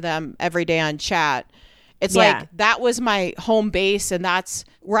talk to them every day on chat. It's like that was my home base, and that's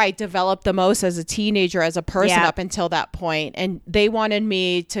where I developed the most as a teenager, as a person up until that point. And they wanted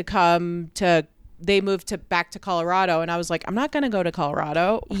me to come to. They moved back to Colorado, and I was like, I'm not going to go to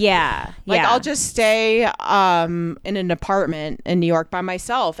Colorado. I'll just stay in an apartment in New York by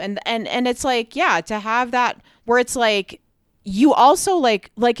myself. And it's like, to have that where it's like, you also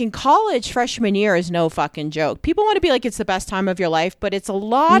like in college, freshman year is no fucking joke. People want to be like, it's the best time of your life, but it's a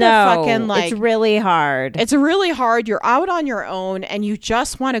lot of fucking like, it's really hard. It's really hard. You're out on your own, and you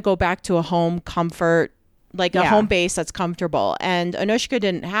just want to go back to a home comfort, like a home base that's comfortable. And Anushka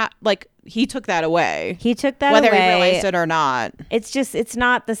didn't have, like, he took that away. Whether he realized it or not. It's just, it's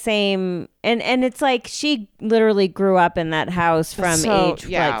not the same. And it's like she literally grew up in that house from age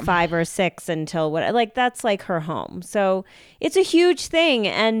like 5 or 6 until what, like, that's like her home. So it's a huge thing.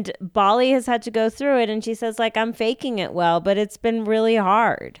 And Bali has had to go through it. And she says, like, I'm faking it well, but it's been really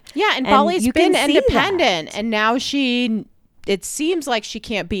hard. Yeah. And Bali's been independent. And now it seems like she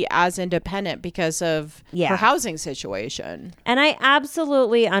can't be as independent because of her housing situation. And I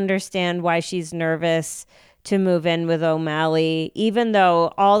absolutely understand why she's nervous to move in with O'Malley, even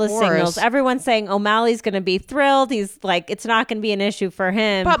though all the signals, everyone's saying O'Malley's going to be thrilled. He's like, it's not going to be an issue for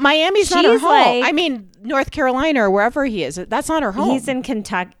him. But Miami's not her home. I mean, North Carolina or wherever he is, that's not her home. He's in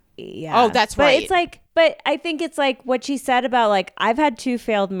Kentucky. Oh, that's right. But it's like, but I think it's like what she said about, like, I've had 2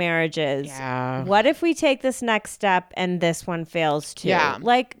 failed marriages. Yeah. What if we take this next step and this one fails too? Yeah.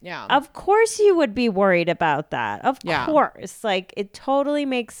 Like, of course you would be worried about that. Of course. Like, it totally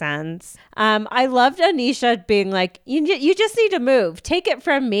makes sense. I loved Anisha being like, you just need to move. Take it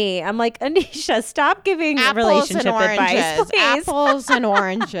from me. I'm like, Anisha, stop giving relationship advice, please. Apples and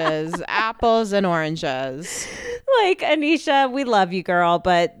oranges. Apples and oranges. Like, Anisha, we love you, girl,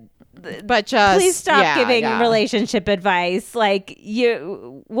 but just please stop giving relationship advice. Like,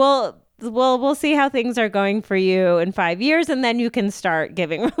 we'll see how things are going for you in 5 years, and then you can start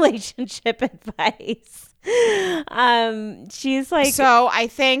giving relationship advice. She's like, so I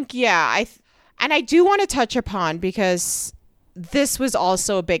think and I do want to touch upon, because this was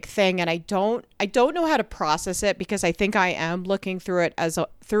also a big thing, and I don't know how to process it, because I think I am looking through it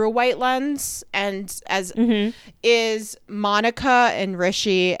through a white lens, and as is Monica and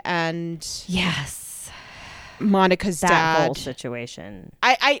Rishi and Monica's that dad whole situation.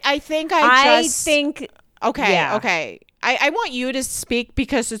 I think okay. I want you to speak,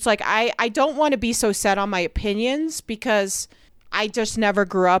 because it's like I don't want to be so set on my opinions, because I just never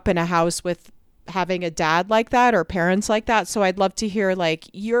grew up in a house with having a dad like that or parents like that. So I'd love to hear like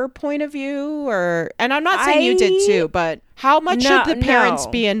your point of view, and I'm not saying you did too, but how much should the parents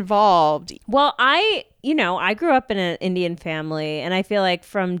be involved? Well, I grew up in an Indian family, and I feel like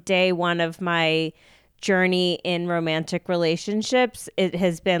from day one of my journey in romantic relationships, it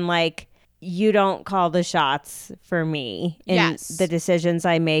has been like, you don't call the shots for me in the decisions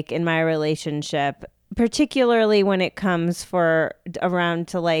I make in my relationship, particularly when it comes around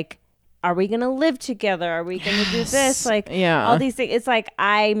to like, are we going to live together? Are we going to do this? Like all these things. It's like,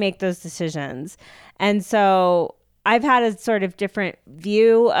 I make those decisions. And so I've had a sort of different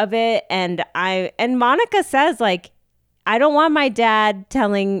view of it. And Monica says like, I don't want my dad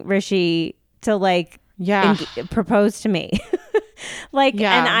telling Rishi to like propose to me. And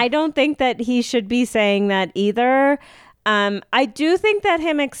I don't think that he should be saying that either. I do think that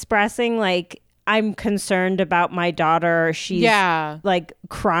him expressing like, I'm concerned about my daughter, she's like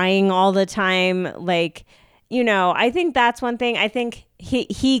crying all the time, like, I think that's one thing. I think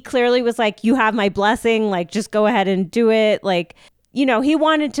he clearly was like, you have my blessing, like just go ahead and do it. Like, he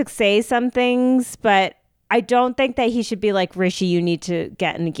wanted to say some things, but I don't think that he should be like, Rishi, you need to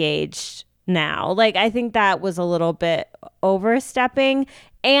get engaged now. Like, I think that was a little bit overstepping.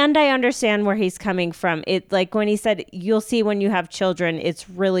 And I understand where he's coming from. It like when he said, you'll see when you have children, it's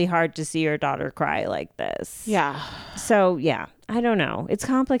really hard to see your daughter cry like this. Yeah. So, I don't know. It's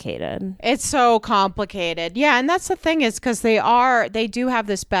complicated. It's so complicated. Yeah. And that's the thing, is because they do have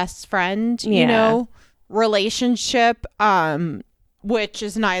this best friend, relationship, which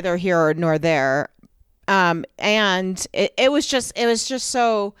is neither here nor there. And it was just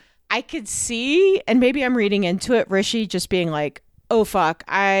so, I could see, and maybe I'm reading into it, Rishi just being like, oh, fuck,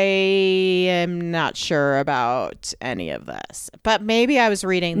 I am not sure about any of this. But maybe I was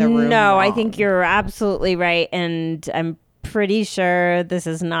reading the room wrong. I think you're absolutely right. And I'm pretty sure this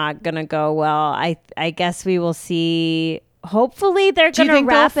is not going to go well. I guess we will see. Hopefully they're going to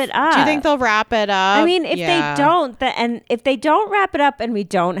wrap it up. Do you think they'll wrap it up? I mean, if they don't, and if they don't wrap it up and we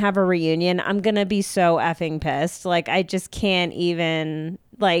don't have a reunion, I'm going to be so effing pissed. Like, I just can't even,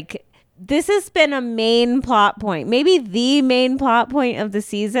 like... This has been a main plot point, maybe the main plot point of the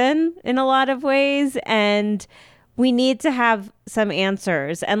season in a lot of ways. And we need to have some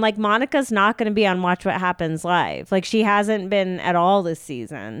answers. And like, Monica's not going to be on Watch What Happens Live. Like, she hasn't been at all this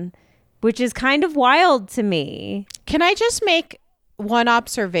season, which is kind of wild to me. Can I just make one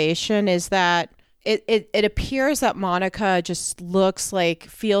observation, is that it appears that Monica just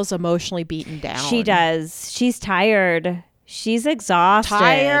feels emotionally beaten down. She does. She's tired. She's exhausted.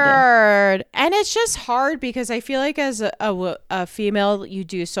 Tired. And it's just hard because I feel like as a female, you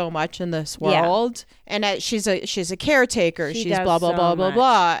do so much in this world. Yeah. And she's a caretaker. She's blah, blah, blah, blah,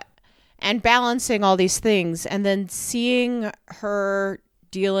 blah. And balancing all these things. And then seeing her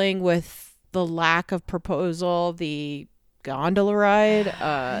dealing with the lack of proposal, the gondola ride,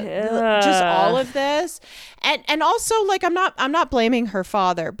 just all of this. And also, like, I'm not blaming her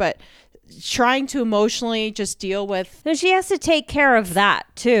father, but trying to emotionally just deal with. So she has to take care of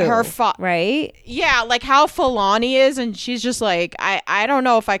that too. Right? Yeah, like how Filani is, and she's just like, I don't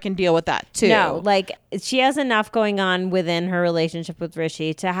know if I can deal with that too. No, like she has enough going on within her relationship with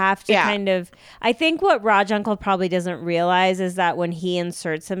Rishi to have to kind of. I think what Raj Uncle probably doesn't realize is that when he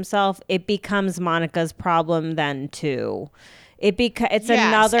inserts himself, it becomes Monica's problem then too. It's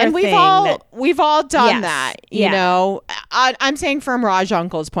another and thing. And we've all done that, you know. I'm saying from Raj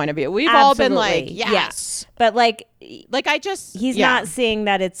Uncle's point of view, we've all been like, yes, but like he's not seeing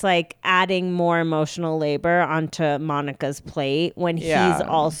that it's like adding more emotional labor onto Monica's plate when he's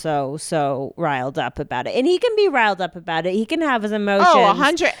also so riled up about it, and he can be riled up about it. He can have his emotions. Oh,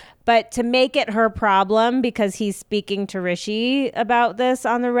 100. But to make it her problem because he's speaking to Rishi about this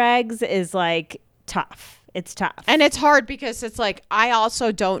on the regs is like tough. It's tough. And it's hard because it's like, I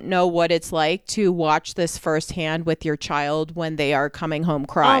also don't know what it's like to watch this firsthand with your child when they are coming home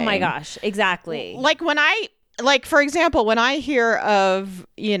crying. Oh my gosh, exactly. Like for example, when I hear of,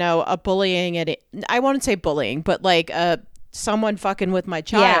 a bullying, I won't say bullying, but like someone fucking with my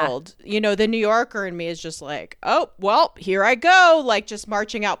child, the New Yorker in me is just like, oh, well, here I go. Like just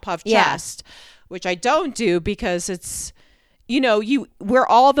marching out puff chest, which I don't do because it's, we're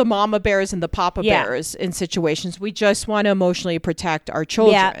all the mama bears and the papa bears in situations. We just want to emotionally protect our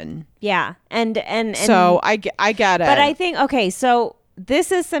children. Yeah. And so I get it. But I think, okay, so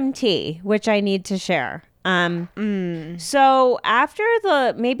this is some tea, which I need to share. So after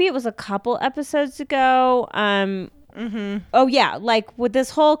maybe it was a couple episodes ago, oh yeah, like with this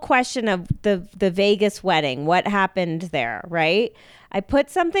whole question of the Vegas wedding, what happened there, right? I put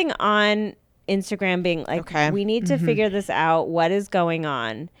something on Instagram being like, we need to figure this out. What is going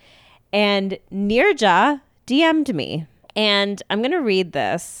on? And Nirja DM'd me, and I'm going to read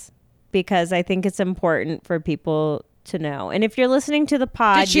this because I think it's important for people to know. And if you're listening to the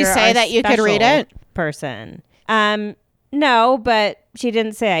pod, did she say that you could read it? Person. No, but she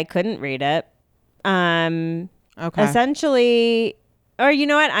didn't say I couldn't read it. Essentially, or you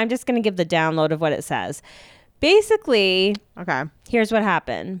know what? I'm just going to give the download of what it says. Basically, here's what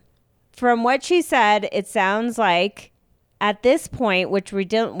happened. From what she said, it sounds like at this point, which we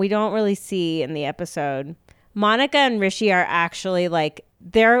don't really see in the episode, Monica and Rishi are actually like,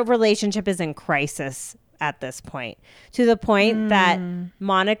 their relationship is in crisis at this point, to the point that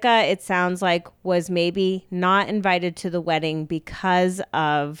Monica, it sounds like, was maybe not invited to the wedding because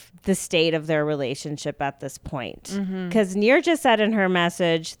of the state of their relationship at this point. Because Nirja said in her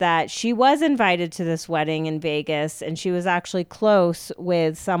message that she was invited to this wedding in Vegas and she was actually close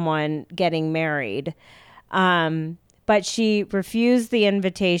with someone getting married. But she refused the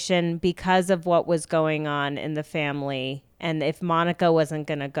invitation because of what was going on in the family. And if Monica wasn't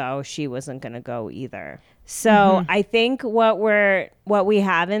going to go, she wasn't going to go either. So I think what we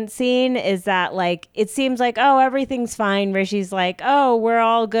haven't seen is that, like, it seems like, oh, everything's fine. Rishi's like, oh, we're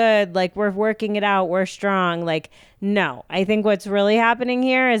all good. Like, we're working it out. We're strong. Like, no, I think what's really happening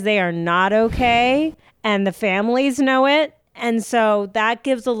here is they are not okay. And the families know it. And so that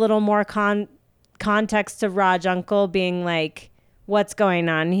gives a little more context to Raj Uncle being like, what's going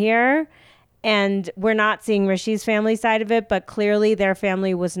on here? And we're not seeing Rishi's family side of it, but clearly their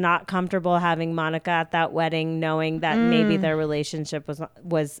family was not comfortable having Monica at that wedding, knowing that maybe their relationship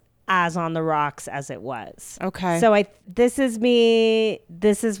was as on the rocks as it was. Okay. So this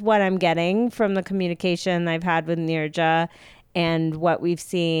is what I'm getting from the communication I've had with Nirja and what we've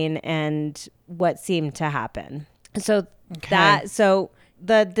seen and what seemed to happen. So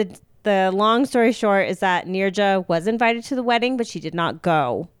the long story short is that Nirja was invited to the wedding, but she did not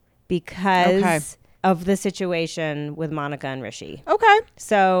go because of the situation with Monica and Rishi. Okay.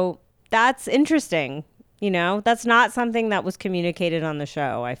 So that's interesting. You know, that's not something that was communicated on the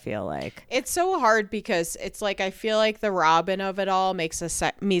show, I feel like. It's so hard because it's like, I feel like the Robin of it all makes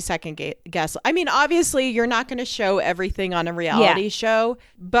me second guess. I mean, obviously, you're not going to show everything on a reality show,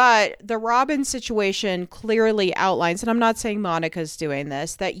 but the Robin situation clearly outlines, and I'm not saying Monica's doing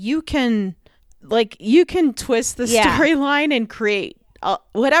this, that you can twist the storyline and create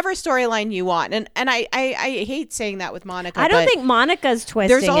whatever storyline you want. And I hate saying that with Monica. I don't think Monica's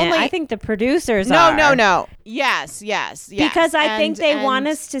twisting it. I think the producers are. No. Yes. Because I think they want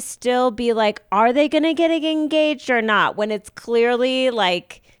us to still be like, are they going to get engaged or not? When it's clearly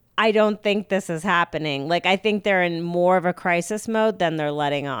like, I don't think this is happening. Like, I think they're in more of a crisis mode than they're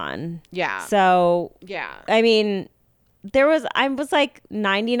letting on. Yeah. So, yeah. I mean, I was like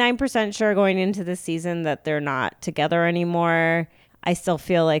 99% sure going into this season that they're not together anymore. I still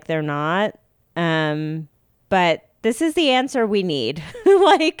feel like they're not. But this is the answer we need.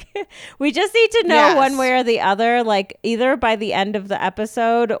 Like, we just need to know one way or the other, like either by the end of the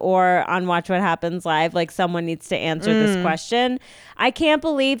episode or on Watch What Happens Live, like someone needs to answer this question. I can't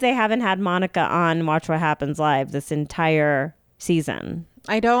believe they haven't had Monica on Watch What Happens Live this entire season.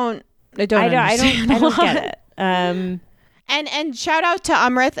 I don't get it. And shout out to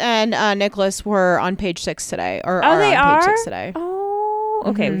Amrit and Nicholas were on page 6 today. Or they on are? page 6 today. Oh,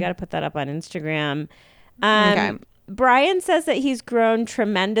 okay. We got to put that up on Instagram. Brian says that he's grown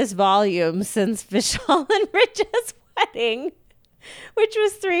tremendous volume since Vishal and Richa's wedding, which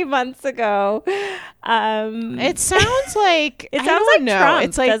was 3 months ago. It sounds like Trump,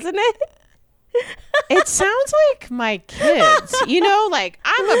 it's like, doesn't it? It sounds like my kids, like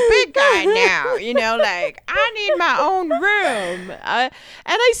I'm a big guy now, like I need my own room. And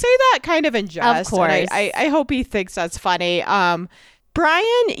I say that kind of in jest. Of course. And I hope he thinks that's funny.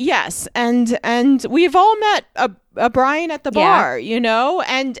 Brian, yes. And we've all met a Brian at the bar,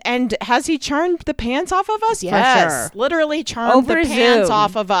 and has he charmed the pants off of us? Yes. For sure. Literally charmed the pants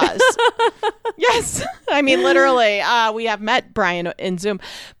off of us. Yes. I mean, literally, we have met Brian in Zoom.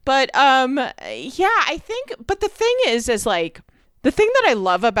 But I think, but the thing is like, one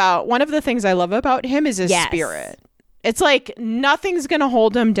of the things I love about him is his spirit. It's like nothing's going to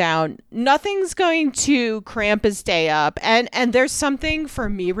hold him down. Nothing's going to cramp his day up. And there's something for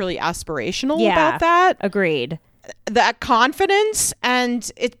me really aspirational about that. Agreed. That confidence.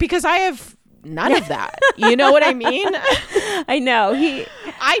 And it's because I have none of that. You know what I mean? I know.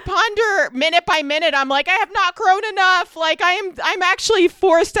 I ponder minute by minute. I'm like, I have not grown enough. Like I'm actually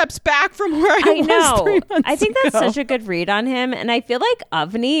 4 steps back from where I was 3 months I think that's ago. such a good read on him. And I feel like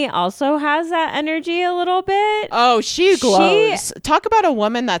Avni also has that energy a little bit. Oh, she glows. Talk about a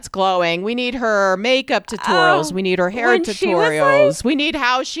woman that's glowing. We need her makeup tutorials. We need her hair tutorials. We need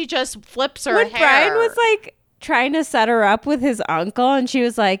how she just flips her hair. Brian was like trying to set her up with his uncle, and she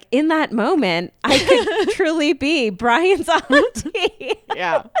was like, in that moment, I could truly be Brian's auntie.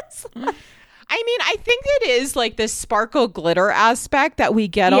 Yeah. I mean, I think it is like this sparkle glitter aspect that we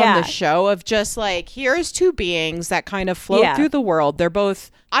get on the show of just like, here's 2 beings that kind of float through the world. They're both,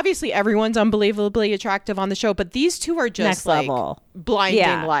 obviously everyone's unbelievably attractive on the show, but these 2 are just next like level.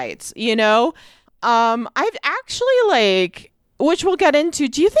 Blinding lights, you know? I've actually like, which we'll get into.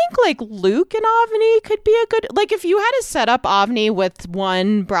 Do you think like Luke and Avni could be a good, like if you had to set up Avni with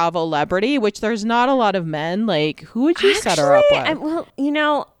one Bravo celebrity, which there's not a lot of men, like who would you set her up with? Well, you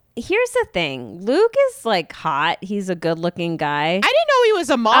know, here's the thing. Luke is like hot. He's a good looking guy. I didn't know he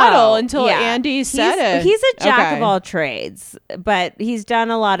was a model until Andy said it. He's a jack of all trades, but he's done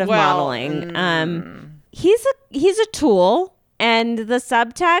a lot of modeling. He's a tool. And the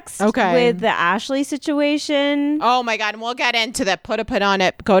subtext with the Ashley situation. Oh my God. And we'll get into that. Put on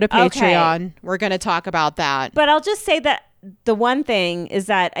it. Go to Patreon. Okay. We're going to talk about that. But I'll just say that the one thing is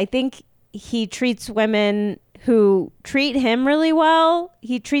that I think he treats women who treat him really well.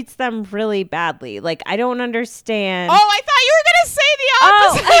 He treats them really badly. Like, I don't understand. Oh, I thought you were going to say the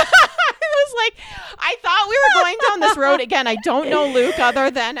opposite. I was like, I thought we were going down this road again. I don't know Luke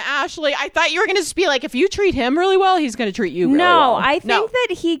other than Ashley. I thought you were going to just be like, if you treat him really well, he's going to treat you really well. I think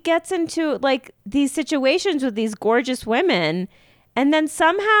that he gets into like these situations with these gorgeous women and then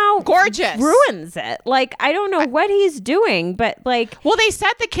somehow ruins it. Like, I don't know what he's doing, but like... Well, they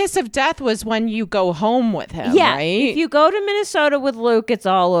said the kiss of death was when you go home with him, right? If you go to Minnesota with Luke, it's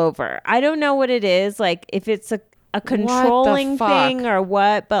all over. I don't know what it is. Like, if it's a controlling thing or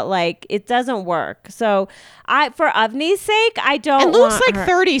what, but like it doesn't work. So for Avni's sake, I don't want Luke's like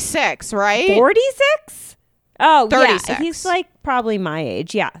 36, right? 46? Oh, 36. Yeah. He's like probably my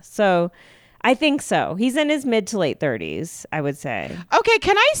age. Yeah. So I think so. He's in his mid to late 30s, I would say. Okay,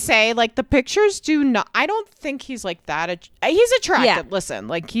 can I say like the pictures do not, I don't think he's like that. He's attractive. Yeah. Listen,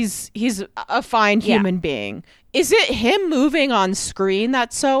 like he's a fine human being. Is it him moving on screen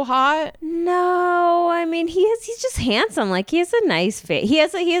that's so hot? No, I mean he's just handsome. Like he has a nice face. He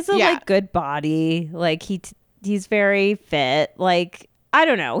has a like good body. Like he's very fit. Like I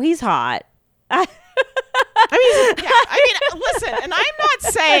don't know. He's hot. Listen, and I'm not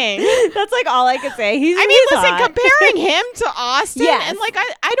saying that's like all I could say. Comparing him to Austin, and like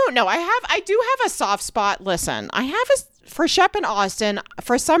I don't know. I do have a soft spot. Listen, I have for Shep and Austin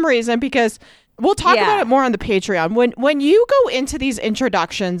for some reason because we'll talk about it more on the Patreon. When you go into these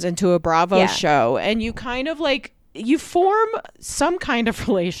introductions into a Bravo show and you kind of like you form some kind of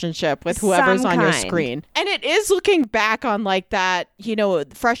relationship with whoever's on your screen. And it is looking back on like that, you know,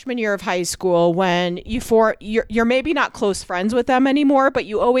 freshman year of high school when you're maybe not close friends with them anymore, but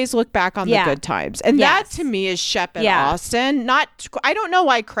you always look back on the good times. And that to me is Shep and Austin. I don't know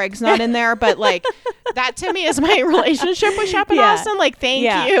why Craig's not in there, but like that to me is my relationship with Shep and Austin. Like,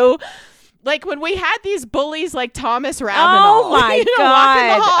 thank you. Like when we had these bullies like Thomas Ravenel. Oh my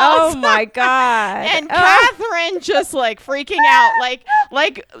God. Oh my God. And Catherine just like freaking out.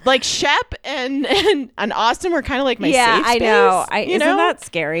 Like Shep and Austin were kind of like my safe space. Yeah, I know. Isn't that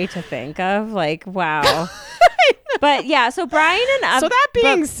scary to think of? Like, wow. But yeah, so Brian and So that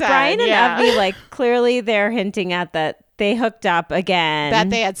being said, Brian and Evie, like clearly they're hinting at that they hooked up again.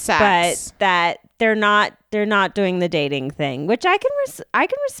 That they had sex. But that they're not doing the dating thing, which I can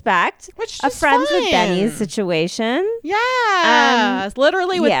respect. Which is friends fine. With Benny's situation. Yeah,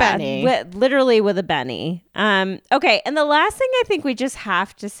 literally with Benny. Literally with a Benny. Okay, and the last thing I think we just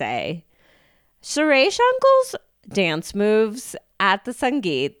have to say, Suresh Uncle's dance moves at the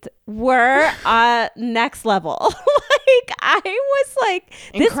Sangeet were next level. Like I was like,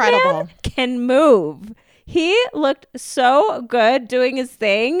 incredible. This man can move. He looked so good doing his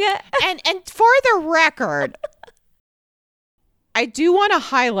thing. And for the record, I do want to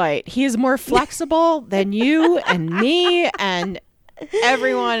highlight he is more flexible than you and me and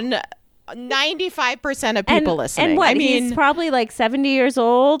everyone, 95% of people listening. And what, he's probably like 70 years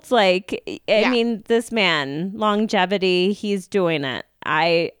old. Like, I mean, this man, longevity, he's doing it.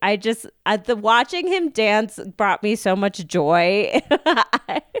 I just the watching him dance brought me so much joy.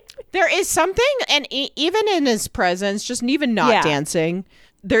 There is something, and even in his presence, just even not dancing,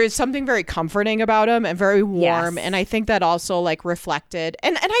 there is something very comforting about him and very warm. Yes. And I think that also like reflected.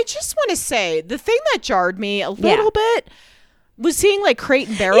 And I just want to say the thing that jarred me a little bit was seeing like Crate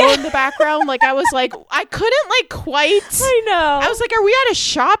and Barrel in the background. Like I was like, I couldn't like quite. I know. I was like, are we at a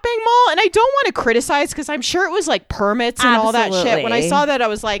shopping mall? And I don't want to criticize because I'm sure it was like permits and all that shit. When I saw that, I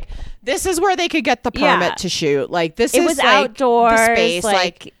was like, this is where they could get the permit to shoot. Like this is was like outdoors, the space.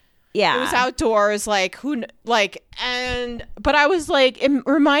 Like yeah, it was outdoors. Like but I was like, it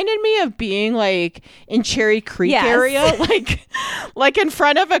reminded me of being like in Cherry Creek area, like in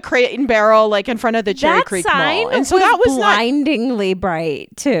front of a Crate and Barrel, like in front of the Cherry Creek Mall. And so that was blindingly bright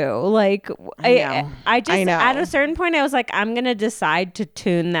too. Like I know. At a certain point, I was like, I'm gonna decide to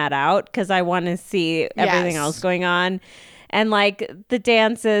tune that out because I want to see everything else going on. And like the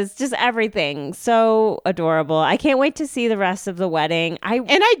dances, just everything. So adorable. I can't wait to see the rest of the wedding. I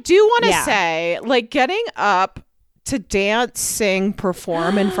do want to say, like, getting up to dance, sing,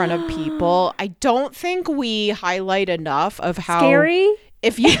 perform in front of people, I don't think we highlight enough of how scary.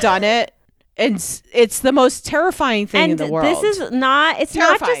 If you've done it, it's the most terrifying thing in the world. This is not, it's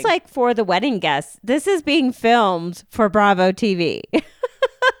terrifying. Not just like for the wedding guests. This is being filmed for Bravo TV.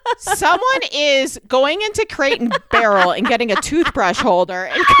 Someone is going into Crate and Barrel and getting a toothbrush holder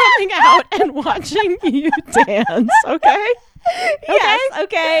and coming out and watching you dance. Okay? Yes,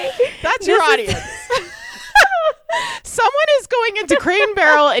 okay. That's your audience. Someone is going into Crate and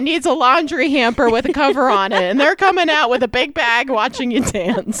Barrel and needs a laundry hamper with a cover on it, and they're coming out with a big bag watching you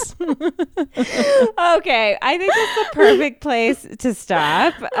dance. Okay, I think that's the perfect place to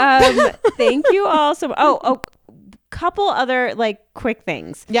stop. Thank you all so much. Oh, couple other like quick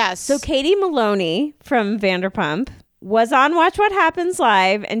things. Yes. So Katie Maloney from Vanderpump was on Watch What Happens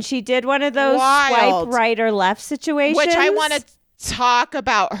Live, and she did one of those swipe right or left situations, which I want to talk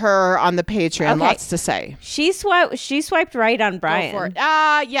about her on the Patreon. Okay. Lots to say. She swiped right on Brian. Go for it.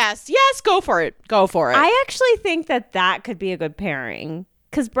 Yes, go for it. I actually think that could be a good pairing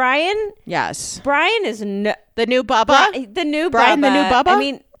because Brian. Yes. Brian is the new Bubba. The new Brian, Bubba. the new Bubba. I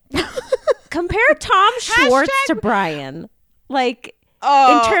mean. Compare Tom Schwartz to Brian, like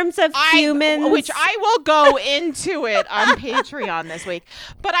in terms of humans, which I will go into it on Patreon this week.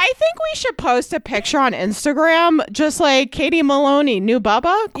 But I think we should post a picture on Instagram, just like Katie Maloney, new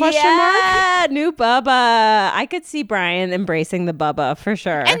Bubba? Question mark? Yeah, new Bubba. I could see Brian embracing the Bubba for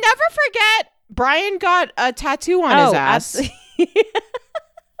sure. And never forget, Brian got a tattoo on his ass.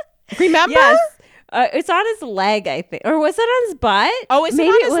 Remember? Yes. It's on his leg, I think. Or was it on his butt? Oh, is it Maybe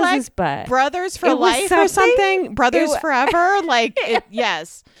on his it was leg? His butt. Brothers for life or something? Brothers forever? Like,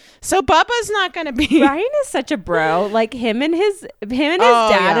 yes. So Bubba's not going to be... Brian is such a bro. Like, him and his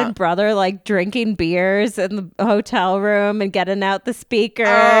dad and brother, like, drinking beers in the hotel room and getting out the speaker.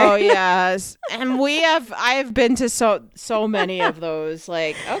 Oh, yes. And I have been to so many of those.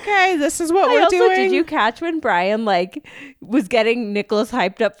 Like, okay, this is what we're doing. Did you catch when Brian, like, was getting Nicholas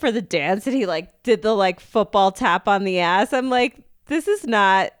hyped up for the dance and he, like, did the, like, football tap on the ass? I'm like, this is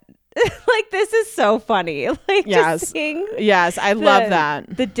not... like, this is so funny. Like, just seeing I love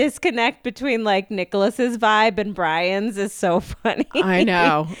that. The disconnect between like Nicholas's vibe and Brian's is so funny. I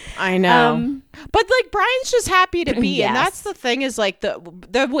know. But like Brian's just happy to be, and that's the thing is like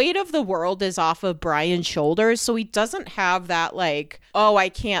the weight of the world is off of Brian's shoulders, so he doesn't have that like, oh, I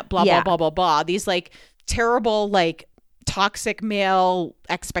can't blah blah blah blah blah. These like terrible like toxic male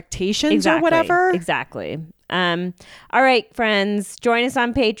expectations or whatever. Exactly. All right, friends, join us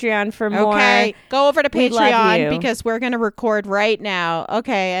on Patreon for more. Okay, go over to Patreon because we're going to record right now.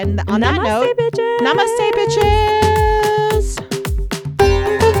 Okay, and on that note, bitches. Namaste, bitches.